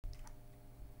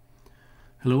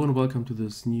Hello and welcome to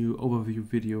this new overview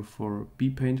video for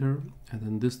BPainter, and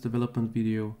in this development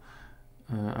video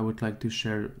I would like to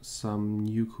share some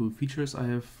new cool features I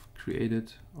have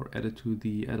created or added to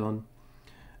the add-on,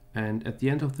 and at the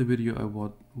end of the video I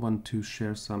want to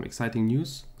share some exciting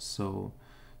news, so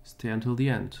stay until the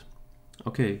end.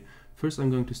 Okay, first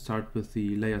I'm going to start with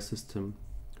the layer system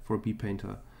for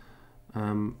BPainter.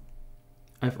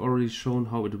 I've already shown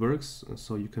how it works,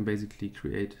 so you can basically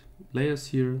create layers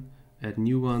here, add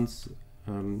new ones.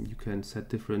 You can set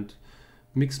different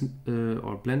mix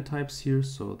or blend types here.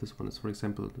 So this one is, for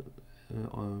example,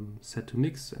 set to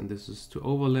mix, and this is to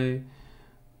overlay.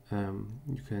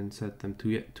 You can set them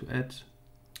to add,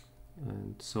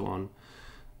 and so on.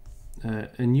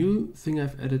 A new thing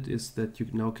I've added is that you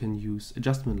now can use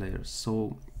adjustment layers.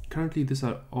 So currently these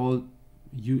are all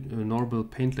normal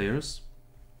paint layers.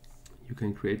 You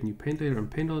can create a new paint layer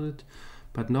and paint on it,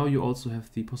 but now you also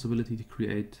have the possibility to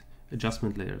create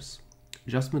adjustment layers.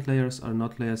 Adjustment layers are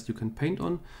not layers you can paint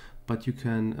on, but you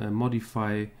can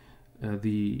modify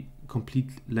the complete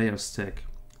layer stack.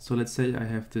 So let's say I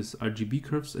have this RGB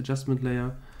curves adjustment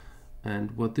layer,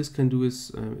 and what this can do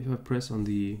is if I press on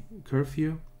the curve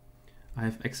here, I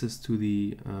have access to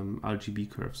the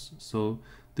RGB curves. So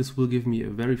this will give me a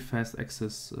very fast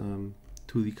access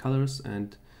to the colors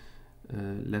and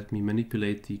let me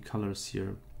manipulate the colors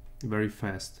here very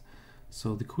fast.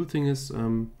 So the cool thing is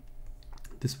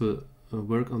this will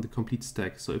work on the complete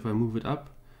stack. So if I move it up,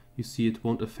 you see it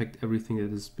won't affect everything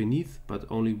that is beneath, but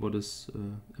only what is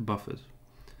above it.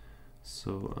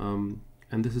 So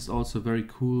and this is also very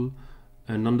cool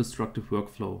non-destructive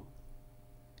workflow.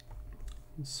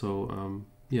 So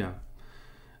yeah,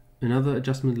 another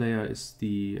adjustment layer is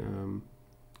the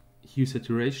hue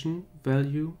saturation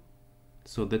value.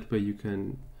 So that way you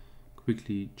can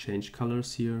quickly change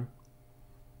colors here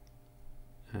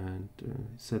and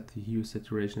set the hue,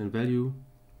 saturation and value.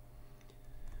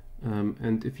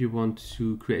 And if you want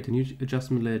to create a new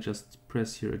adjustment layer, just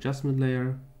press here adjustment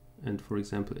layer and, for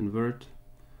example, invert,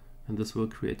 and this will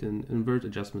create an invert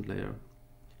adjustment layer.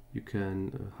 You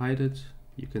can hide it,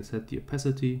 you can set the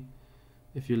opacity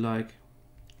if you like.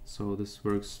 So this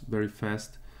works very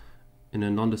fast in a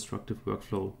non-destructive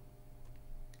workflow.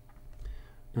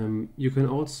 You can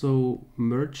also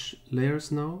merge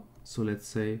layers now. So let's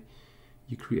say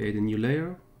you create a new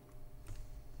layer,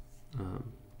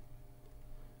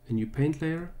 a new paint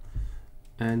layer,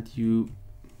 and you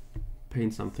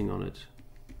paint something on it.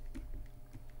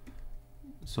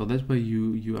 So that way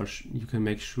you can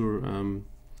make sure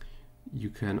you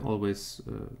can always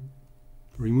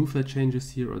remove the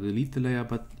changes here or delete the layer.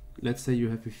 But let's say you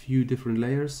have a few different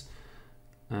layers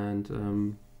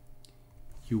and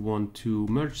you want to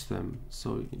merge them.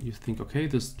 So you think, okay,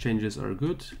 these changes are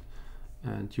good,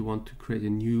 and you want to create a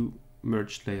new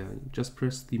merged layer. Just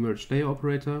press the merge layer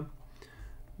operator,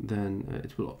 then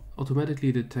it will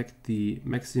automatically detect the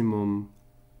maximum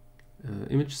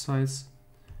image size,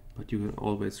 but you can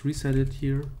always reset it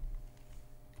here.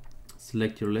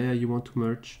 Select your layer you want to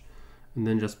merge, and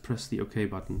then just press the OK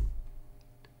button.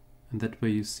 And that way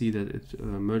you see that it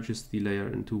merges the layer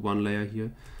into one layer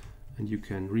here, and you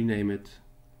can rename it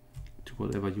to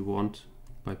whatever you want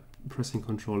by pressing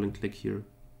Ctrl and click here.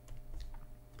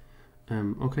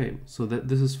 Okay, so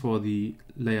this is for the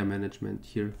layer management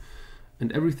here,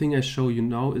 and everything I show you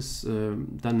now is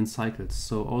done in cycles.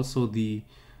 So also the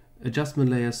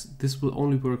adjustment layers, this will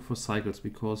only work for cycles,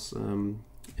 because in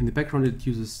the background it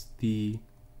uses the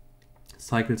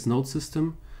cycles node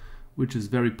system, which is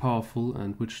very powerful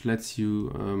and which lets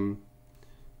you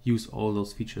use all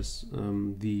those features.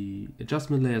 The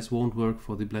adjustment layers won't work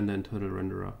for the Blender internal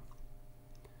renderer,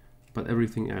 but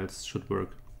everything else should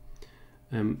work.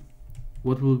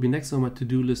 What will be next on my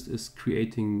to-do list is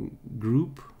creating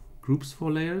groups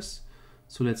for layers.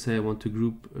 So let's say I want to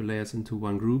group layers into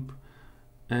one group,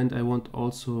 and I want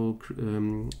also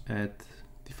add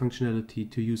the functionality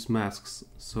to use masks.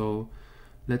 So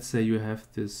let's say you have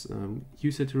this hue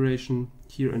saturation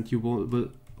here, and you will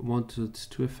want it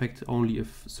to affect only a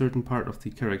certain part of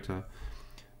the character.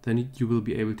 Then you will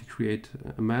be able to create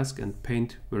a mask and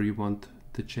paint where you want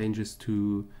the changes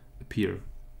to appear.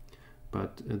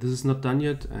 But this is not done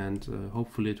yet, and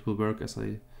hopefully it will work as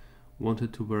I want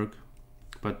it to work,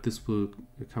 but this will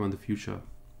come in the future.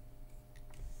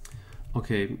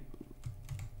 Okay,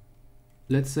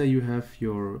 let's say you have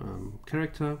your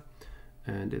character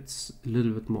and it's a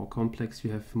little bit more complex.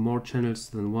 You have more channels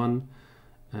than one,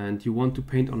 and you want to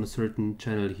paint on a certain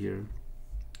channel here.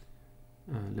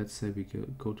 Let's say we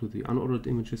go to the unordered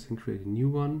images and create a new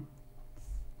one.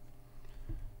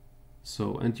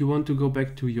 So, and you want to go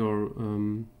back to your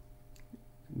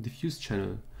diffuse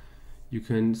channel. You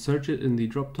can search it in the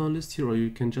drop-down list here, or you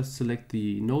can just select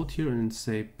the node here and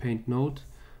say paint node,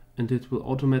 and it will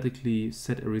automatically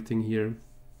set everything here,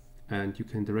 and you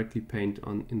can directly paint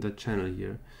in the channel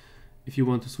here. If you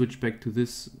want to switch back to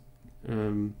this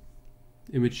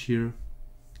image here,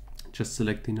 just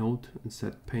select the node and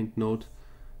set paint node,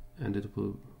 and it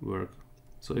will work.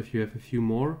 So if you have a few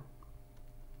more,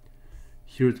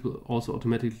 here it will also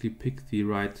automatically pick the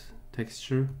right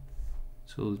texture.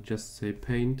 So just say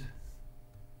paint,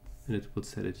 and it will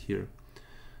set it here.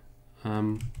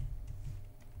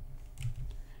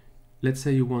 Let's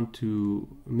say you want to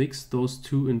mix those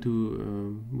two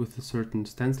into with a certain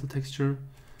stencil texture.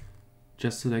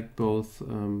 Just select both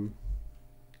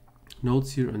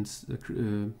nodes here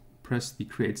and press the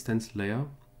create stencil layer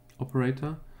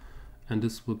operator, and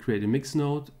this will create a mix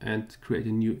node and create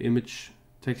a new image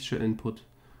texture input,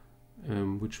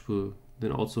 which will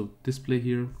then also display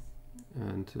here,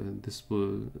 and this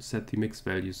will set the mix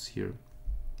values here.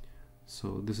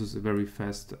 So this is a very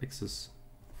fast access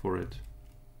for it.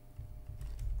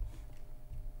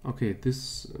 Okay,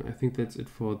 I think that's it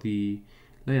for the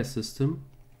layer system.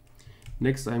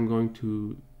 Next, I'm going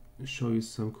to show you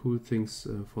some cool things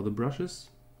for the brushes.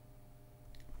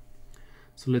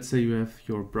 So let's say you have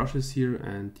your brushes here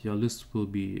and your list will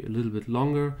be a little bit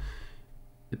longer.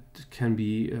 It can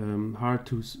be hard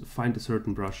to find a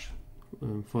certain brush.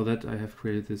 For that, I have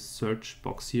created this search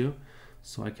box here.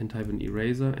 So I can type in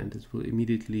eraser and it will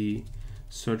immediately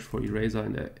search for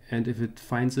eraser, and if it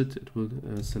finds it, it will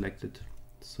select it.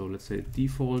 So let's say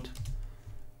default,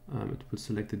 it will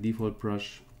select the default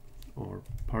brush or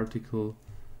particle.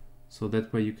 So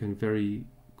that way you can very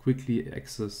quickly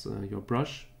access your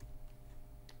brush.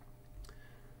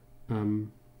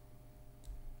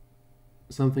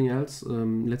 Something else,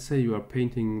 let's say you are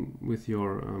painting with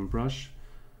your brush.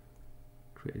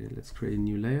 Let's create a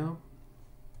new layer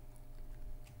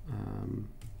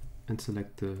and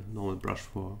select the normal brush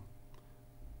for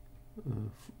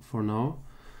now.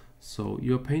 So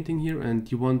you're painting here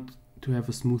and you want to have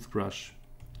a smooth brush.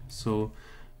 So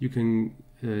you can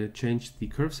change the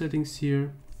curve settings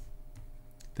here.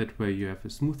 That way you have a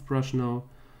smooth brush now.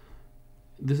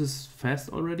 This is fast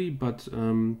already, but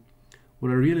what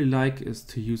I really like is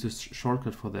to use a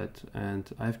shortcut for that. And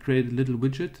I've created a little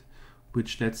widget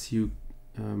which lets you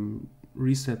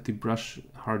reset the brush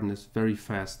hardness very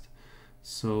fast.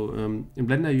 So in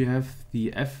Blender you have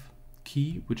the F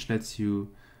key, which lets you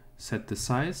set the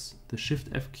size, the Shift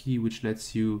F key, which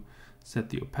lets you set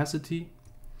the opacity,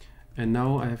 and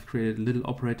now I have created a little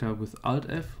operator with Alt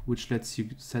F, which lets you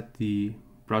set the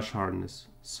brush hardness.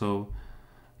 So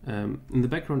in the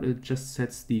background it just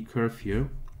sets the curve here,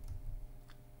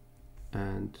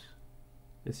 and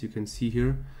as you can see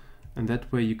here, and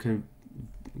that way you can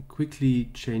quickly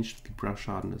change the brush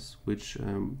hardness, which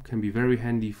can be very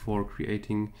handy for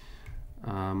creating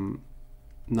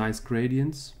nice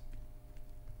gradients,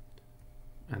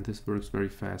 and this works very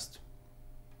fast.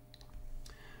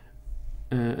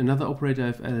 Another operator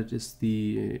I've added is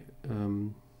the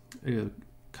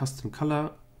custom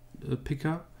color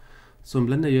picker. So in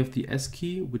Blender you have the S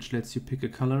key, which lets you pick a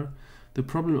color. The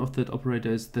problem of that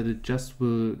operator is that it just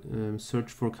will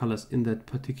search for colors in that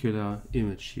particular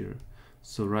image here.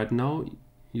 So right now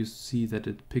you see that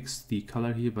it picks the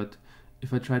color here, but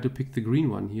if I try to pick the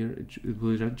green one here, it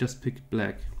will just pick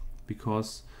black,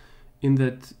 because in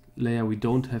that layer we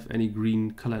don't have any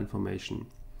green color information.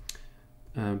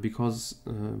 Because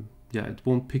it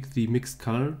won't pick the mixed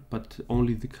color, but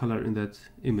only the color in that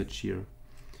image here.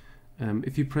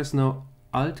 If you press now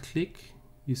Alt click,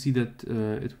 you see that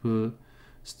it will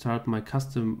start my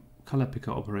custom color picker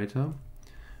operator,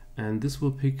 and this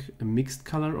will pick a mixed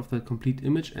color of the complete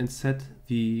image and set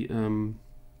the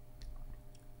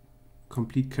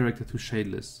complete character to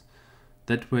shadeless.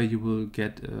 That way you will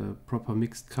get a proper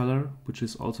mixed color, which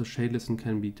is also shadeless and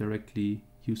can be directly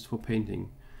used for painting.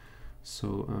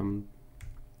 So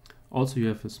also you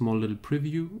have a small little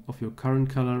preview of your current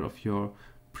color, of your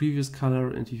previous color,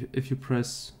 and if you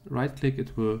press right click,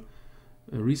 it will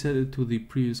reset it to the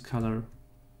previous color.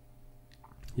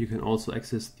 You can also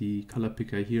access the color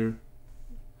picker here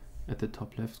at the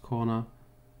top left corner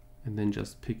and then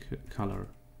just pick a color.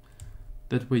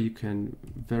 That way you can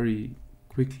very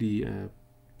quickly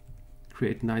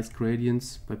create nice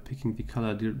gradients by picking the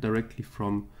color directly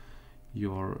from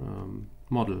your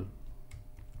model.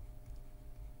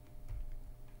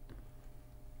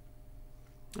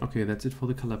 Okay, that's it for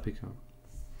the color picker.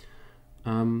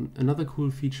 Another cool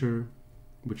feature,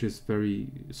 which is very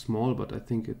small, but I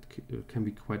think it can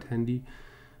be quite handy.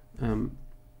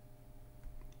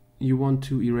 You want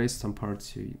to erase some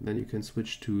parts here, then you can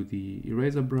switch to the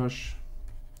eraser brush,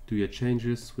 do your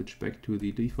changes, switch back to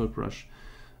the default brush.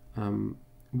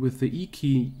 With the E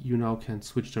key, you now can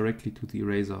switch directly to the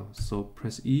eraser. So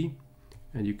press E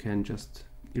and you can just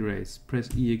erase. Press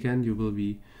E again, you will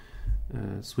be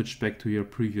switched back to your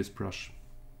previous brush.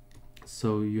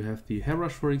 So you have the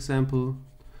hairbrush, for example,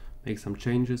 make some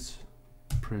changes,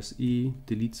 press E,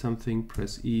 delete something,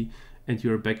 press E, and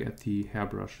you're back at the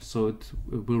hairbrush. So it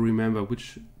will remember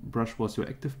which brush was your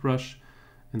active brush,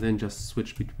 and then just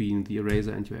switch between the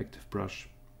eraser and your active brush.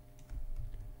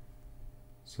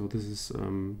 So this is a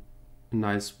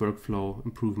nice workflow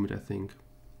improvement, I think.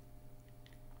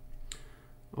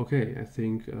 Okay, I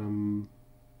think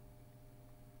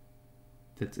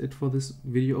that's it for this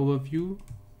video overview.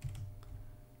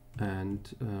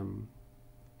 And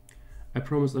I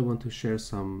promise I want to share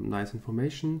some nice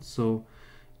information. So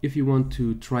if you want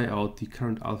to try out the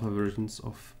current alpha versions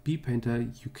of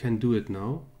BPainter, you can do it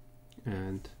now.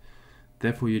 And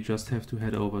therefore you just have to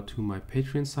head over to my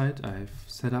Patreon site. I've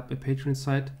set up a Patreon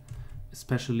site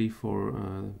especially for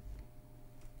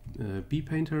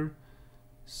BPainter.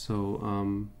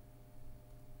 So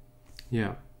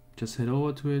yeah, just head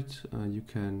over to it. You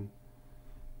can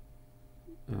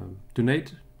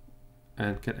donate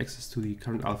and get access to the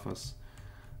current alphas,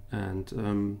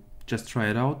 and just try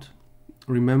it out.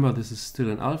 Remember, this is still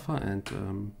an alpha,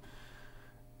 and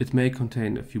it may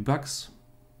contain a few bugs,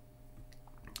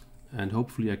 and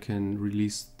hopefully I can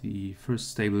release the first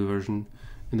stable version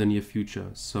in the near future.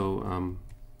 So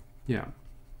yeah,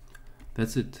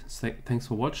 that's it. Thanks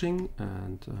for watching,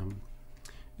 and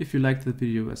if you liked the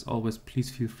video, as always, please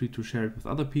feel free to share it with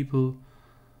other people,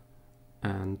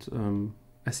 and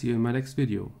I see you in my next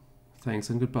video.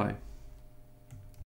 Thanks and goodbye.